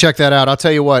 I got to check that out. I'll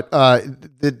tell you what,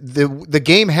 the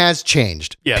game has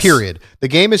changed. Yes. Period. The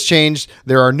game has changed.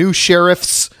 There are new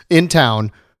sheriffs in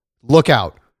town. Look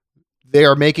out. They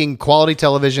are making quality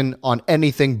television on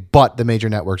anything but the major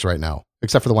networks right now,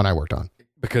 except for the one I worked on.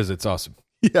 Because it's awesome.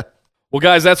 Yeah. Well,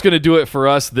 guys, that's going to do it for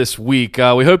us this week.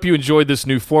 We hope you enjoyed this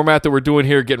new format that we're doing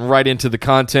here, getting right into the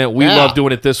content. We love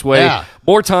doing it this way. Yeah.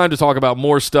 More time to talk about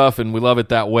more stuff, and we love it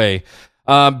that way.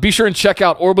 Be sure and check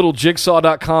out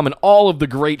OrbitalJigsaw.com and all of the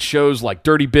great shows like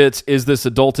Dirty Bits, Is This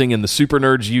Adulting, and the Super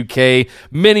Nerds UK.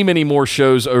 Many, many more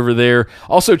shows over there.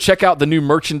 Also, check out the new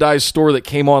merchandise store that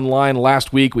came online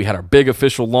last week. We had our big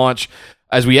official launch.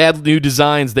 As we add new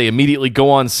designs, they immediately go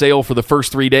on sale for the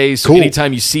first 3 days. So cool.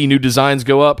 Anytime you see new designs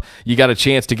go up, you got a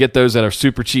chance to get those at a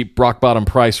super cheap rock bottom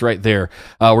price right there.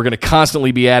 We're going to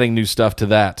constantly be adding new stuff to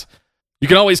that. You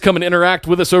can always come and interact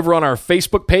with us over on our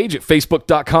Facebook page at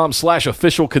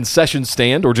facebook.com/official concession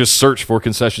stand, or just search for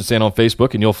Concession Stand on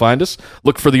Facebook and you'll find us.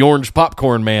 Look for the orange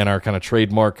popcorn man, our kind of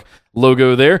trademark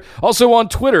logo there. Also on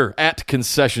Twitter at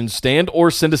Concession Stand,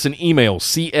 or send us an email,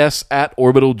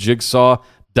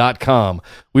 cs@orbitaljigsaw.com.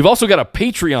 We've also got a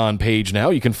Patreon page now.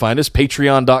 You can find us,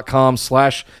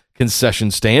 patreon.com/concession Concession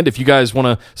Stand. If you guys want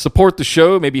to support the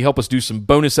show, maybe help us do some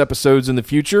bonus episodes in the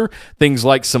future, things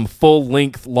like some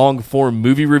full-length, long-form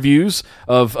movie reviews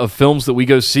of films that we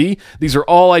go see. These are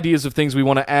all ideas of things we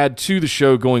want to add to the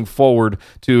show going forward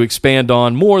to expand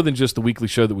on more than just the weekly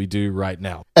show that we do right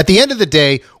now. At the end of the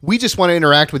day, we just want to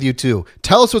interact with you too.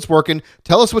 Tell us what's working.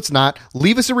 Tell us what's not.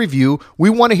 Leave us a review. We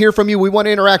want to hear from you. We want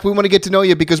to interact. We want to get to know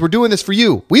you because we're doing this for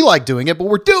you. We like doing it, but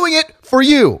we're doing it for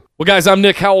you. Well, guys, I'm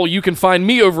Nick Howell. You can find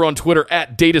me over on Twitter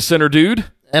at Data Center Dude.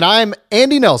 And I'm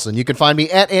Andy Nelson. You can find me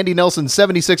at Andy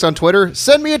Nelson76 on Twitter.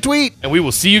 Send me a tweet. And we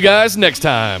will see you guys next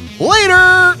time.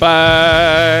 Later.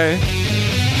 Bye.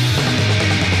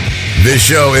 This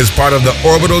show is part of the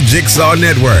Orbital Jigsaw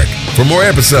Network. For more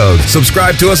episodes,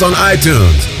 subscribe to us on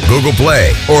iTunes, Google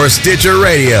Play, or Stitcher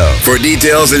Radio. For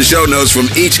details and show notes from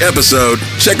each episode,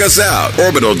 check us out,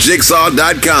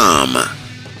 orbitaljigsaw.com.